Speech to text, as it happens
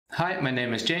Hi, my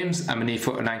name is James. I'm a knee,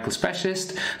 foot and ankle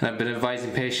specialist and I've been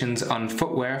advising patients on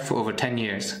footwear for over 10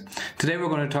 years. Today we're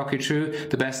going to talk you through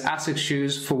the best Asics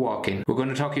shoes for walking. We're going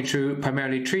to talk you through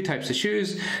primarily three types of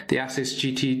shoes: the Asics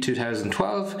GT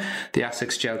 2012, the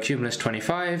Asics Gel Cumulus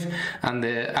 25 and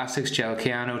the Asics Gel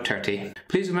Keano 30.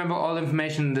 Please remember all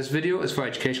information in this video is for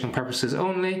educational purposes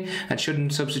only and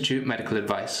shouldn't substitute medical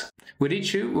advice. With each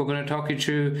shoe we're going to talk you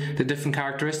through the different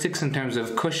characteristics in terms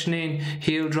of cushioning,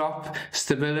 heel drop,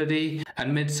 stability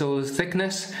and midsole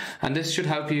thickness, and this should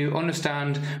help you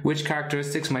understand which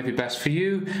characteristics might be best for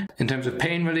you in terms of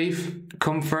pain relief,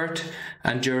 comfort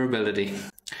and durability.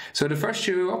 So the first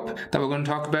shoe up that we're going to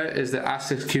talk about is the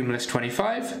Asics Cumulus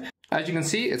 25. As you can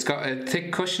see, it's got a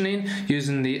thick cushioning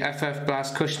using the FF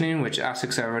Blast cushioning, which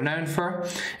Asics are renowned for.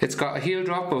 It's got a heel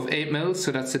drop of 8 mils,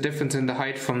 so that's the difference in the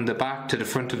height from the back to the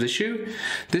front of the shoe.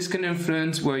 This can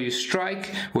influence where you strike,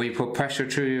 where you put pressure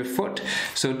through your foot.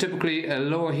 So typically a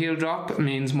lower heel drop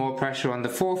means more pressure on the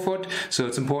forefoot, so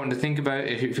it's important to think about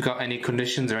if you've got any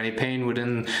conditions or any pain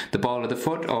within the ball of the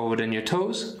foot or within your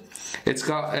toes. It's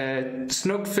got a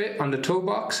snug fit on the toe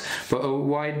box but a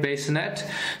wide bassinet,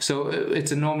 so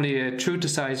it's normally a true to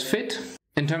size fit.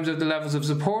 In terms of the levels of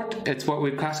support, it's what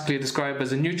we classically describe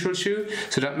as a neutral shoe,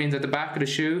 so that means at the back of the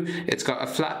shoe it's got a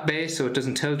flat base so it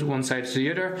doesn't tilt one side to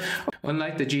the other.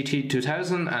 Unlike the GT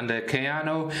 2000 and the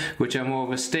Keano, which are more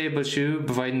of a stable shoe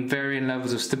providing varying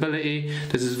levels of stability,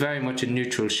 this is very much a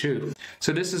neutral shoe.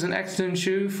 So this is an excellent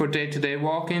shoe for day-to-day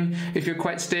walking. If you're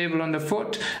quite stable on the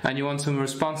foot and you want some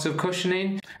responsive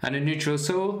cushioning and a neutral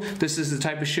sole, this is the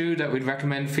type of shoe that we'd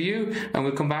recommend for you, and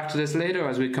we'll come back to this later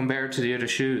as we compare it to the other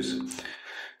shoes.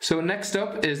 So next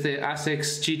up is the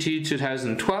Asics GT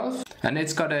 2012, and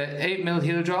it's got a 8mm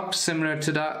heel drop similar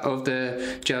to that of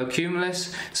the Gel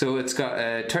Cumulus. So it's got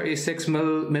a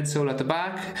 36mm midsole at the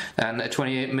back and a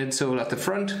 28 midsole at the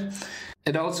front.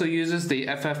 It also uses the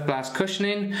FF Blast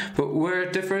cushioning, but where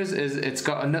it differs is it's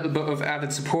got a little bit of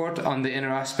added support on the inner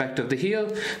aspect of the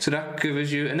heel, so that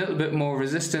gives you a little bit more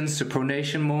resistance to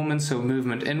pronation moments, so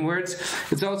movement inwards.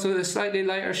 It's also a slightly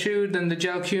lighter shoe than the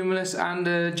Gel Cumulus and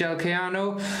the Gel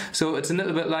Keano, so it's a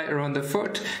little bit lighter on the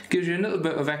foot, gives you a little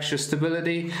bit of extra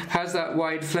stability, has that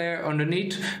wide flare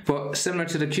underneath, but similar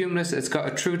to the Cumulus it's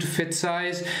got a true to fit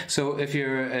size, so if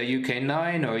you're a UK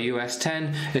 9 or US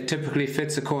 10 it typically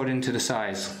fits according to the size.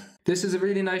 This is a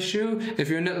really nice shoe if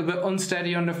you're a little bit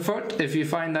unsteady on the foot. If you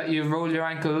find that you roll your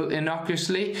ankle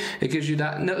innocuously, it gives you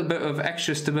that little bit of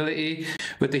extra stability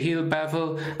with the heel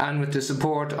bevel and with the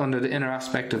support under the inner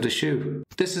aspect of the shoe.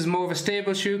 This is more of a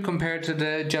stable shoe compared to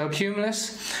the Gel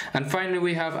Cumulus. And finally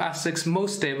we have Asics'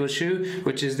 most stable shoe,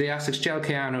 which is the Asics Gel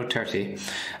Keano 30.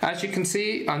 As you can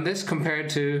see on this compared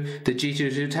to the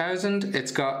GT 2000,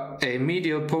 it's got a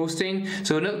medial posting,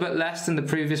 so a little bit less than the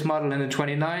previous model in the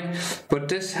 29, but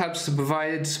this helps to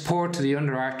provide support to the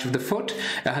under arch of the foot.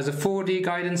 It has a 4D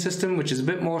guidance system, which is a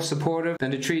bit more supportive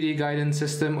than the 3D guidance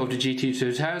system of the GT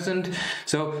 2000.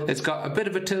 So it's got a bit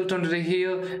of a tilt under the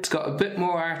heel, it's got a bit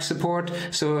more arch support,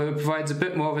 so it provides a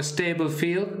bit more of a stable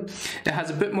feel. It has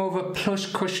a bit more of a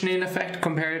plush cushioning effect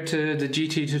compared to the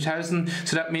GT 2000,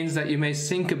 so that means that you may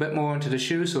sink a bit more into the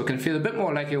shoe, so it can feel a bit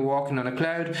more like you're walking on a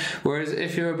cloud. Whereas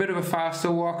if you're a bit of a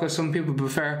faster walker, some people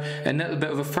prefer a little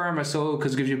bit of a firmer sole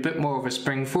because it gives you a bit more of a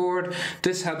spring forward.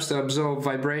 This helps to absorb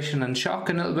vibration and shock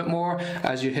a little bit more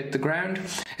as you hit the ground.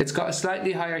 It's got a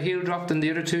slightly higher heel drop than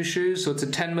the other two shoes, so it's a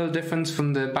 10mm difference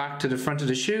from the back to the front of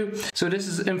the shoe. So this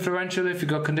is influential if you've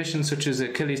got conditions such as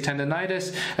Achilles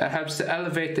tendonitis. It helps to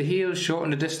elevate the heel,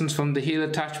 shorten the distance from the heel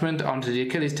attachment onto the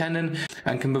Achilles tendon,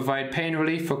 and can provide pain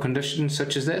relief for conditions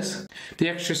such as this. The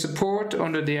extra support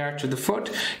under the arch of the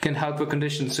foot can help with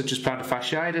conditions such as plantar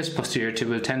fasciitis, posterior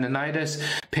tibial tendonitis,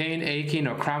 pain, aching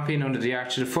or cramping under the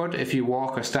arch of the foot if you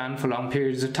walk or stand for long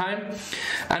periods of time.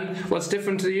 And what's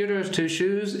different to the other two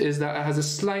shoes is that it has a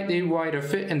slightly wider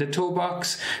fit in the toe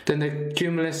box than the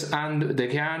Cumulus and the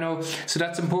Keano, so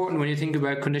that's important when you think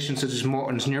about conditions such as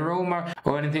Morton's neuroma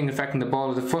or anything affecting the ball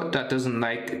of the foot that doesn't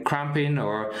like cramping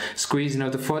or squeezing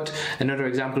of the foot. Another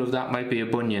example of that might be a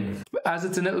bunion. As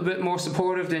it's a little bit more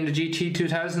supportive than the GT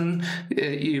 2000,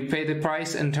 you pay the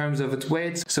price in terms of its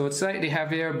weight, so it's slightly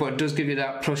heavier but it does give you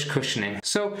that plush cushioning.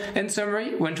 So in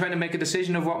summary, when trying to make a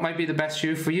decision of what might be the best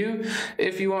shoe for you,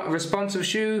 if you want a responsive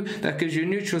shoe that gives you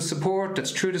neutral support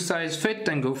that's true to size fit,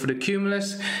 then go for the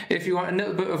Cumulus. If you want a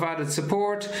little bit of added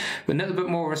support with a little bit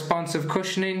more responsive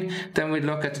cushioning, then we'd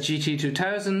look at the GT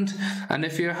 2000. And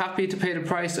if you're happy to pay the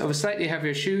price of a slightly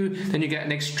heavier shoe, then you get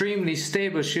an extremely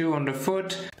stable shoe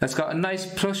underfoot that's got a nice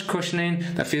plush cushioning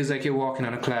that feels like you're walking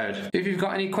on a cloud. If you've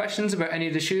got any questions about any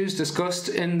of the shoes discussed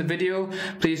in the video,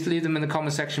 please leave them in the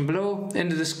comment section below. In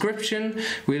the description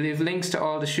We'll leave links to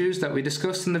all the shoes that we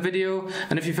discussed in the video,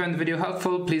 and if you found the video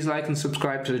helpful, please like and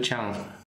subscribe to the channel.